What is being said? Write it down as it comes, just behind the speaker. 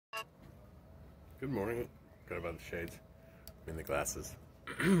Good morning. Got about the shades. I'm in the glasses.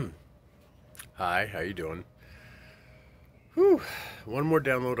 Hi, how you doing? Whew. One more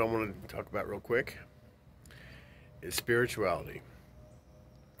download I want to talk about real quick is spirituality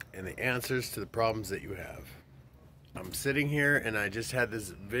and the answers to the problems that you have. I'm sitting here and I just had this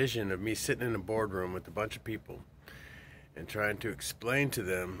vision of me sitting in a boardroom with a bunch of people and trying to explain to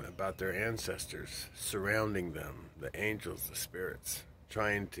them about their ancestors surrounding them, the angels, the spirits,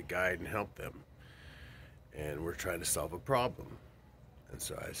 trying to guide and help them. And we're trying to solve a problem. And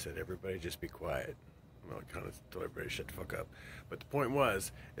so I said, everybody just be quiet. Well, I kind of told everybody to shut the fuck up. But the point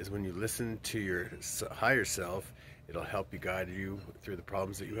is when you listen to your higher self, it'll help you guide you through the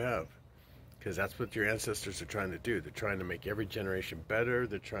problems that you have. Because that's what your ancestors are trying to do. They're trying to make every generation better.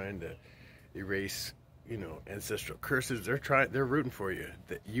 They're trying to erase, ancestral curses. They're rooting for you.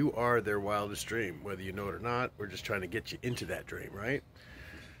 That you are their wildest dream, whether you know it or not. We're just trying to get you into that dream, right?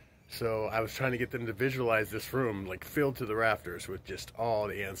 So I was trying to get them to visualize this room like filled to the rafters with just all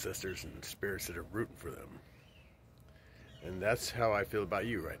the ancestors and spirits that are rooting for them. And that's how I feel about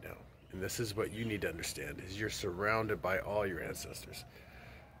you right now. And this is what you need to understand, is you're surrounded by all your ancestors.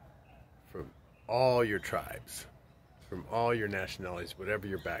 From all your tribes, from all your nationalities, whatever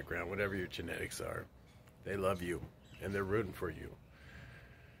your background, whatever your genetics are. They love you and they're rooting for you.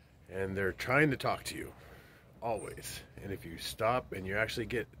 And they're trying to talk to you. Always. And if you stop and you actually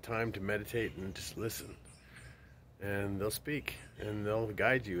get time to meditate and just listen, and they'll speak and they'll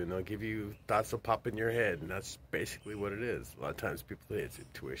guide you and they'll give you thoughts that pop in your head, and that's basically what it is. A lot of times people say it's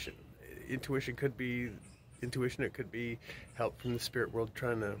intuition. Intuition could be intuition. It could be help from the spirit world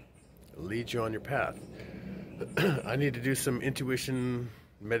trying to lead you on your path. I need to do some intuition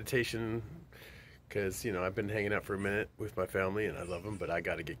meditation because I've been hanging out for a minute with my family and I love them, but I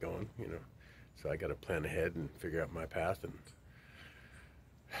got to get going. So I got to plan ahead and figure out my path and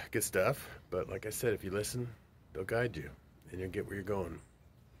good stuff. But like I said, if you listen, they'll guide you and you'll get where you're going.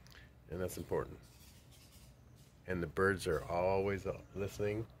 And that's important. And the birds are always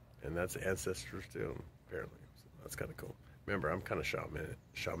listening, and that's ancestors too, apparently. So that's kind of cool. Remember, I'm kind of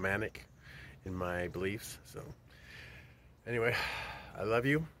shamanic in my beliefs. So anyway, I love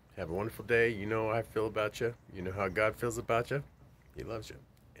you. Have a wonderful day. You know how I feel about you. You know how God feels about you. He loves you.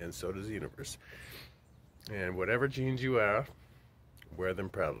 And so does the universe. And whatever genes you are, wear them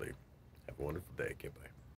proudly. Have a wonderful day. Goodbye.